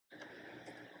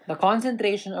The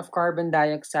concentration of carbon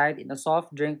dioxide in a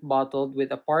soft drink bottled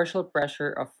with a partial pressure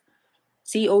of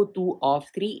CO2 of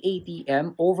 3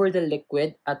 atm over the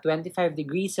liquid at 25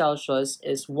 degrees Celsius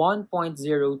is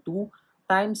 1.02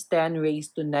 times 10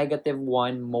 raised to negative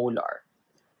 1 molar.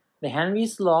 The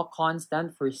Henry's law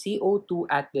constant for CO2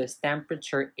 at this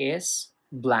temperature is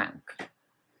blank.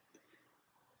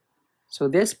 So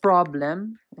this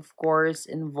problem, of course,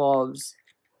 involves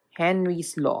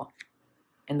Henry's law.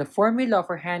 And the formula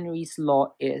for Henry's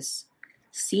law is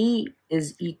C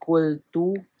is equal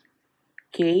to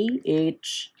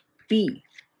KHP.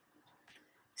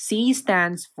 C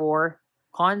stands for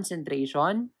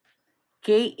concentration,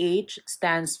 KH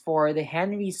stands for the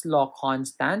Henry's law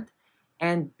constant,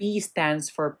 and P stands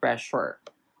for pressure.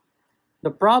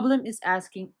 The problem is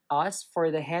asking us for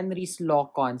the Henry's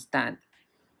law constant.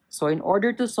 So in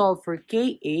order to solve for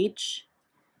KH,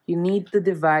 you need to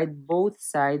divide both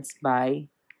sides by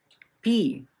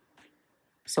P,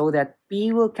 so that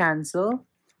P will cancel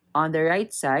on the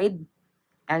right side,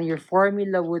 and your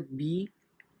formula would be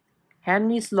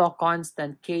Henry's law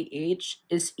constant KH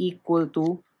is equal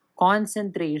to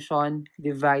concentration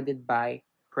divided by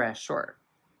pressure.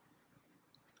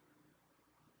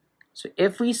 So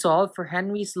if we solve for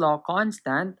Henry's law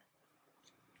constant,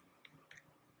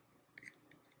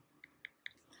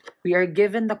 we are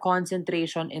given the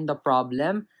concentration in the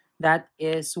problem, that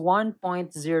is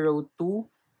 1.02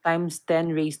 times 10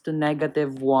 raised to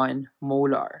negative 1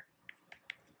 molar.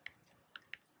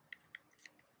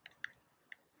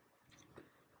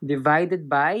 Divided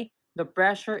by the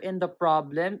pressure in the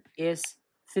problem is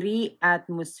 3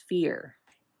 atmosphere.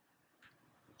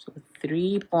 So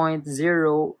 3.0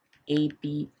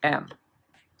 atm.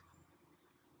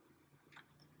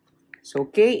 So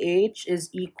KH is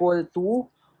equal to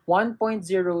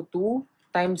 1.02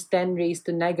 times 10 raised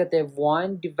to negative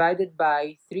 1 divided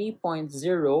by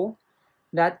 3.0,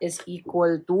 that is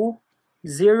equal to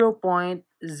 0.034,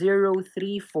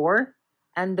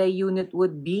 and the unit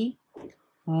would be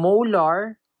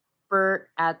molar per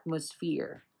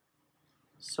atmosphere.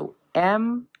 So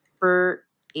M per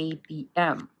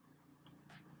atm.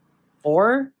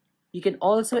 Or you can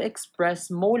also express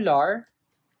molar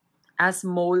as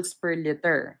moles per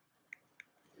liter.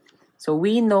 So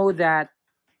we know that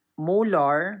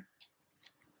molar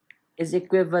is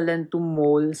equivalent to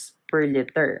moles per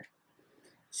liter.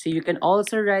 So you can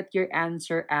also write your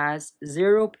answer as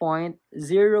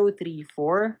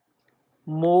 0.034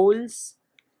 moles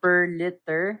per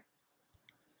liter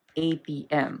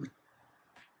atm.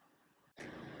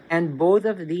 And both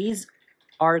of these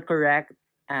are correct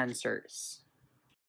answers.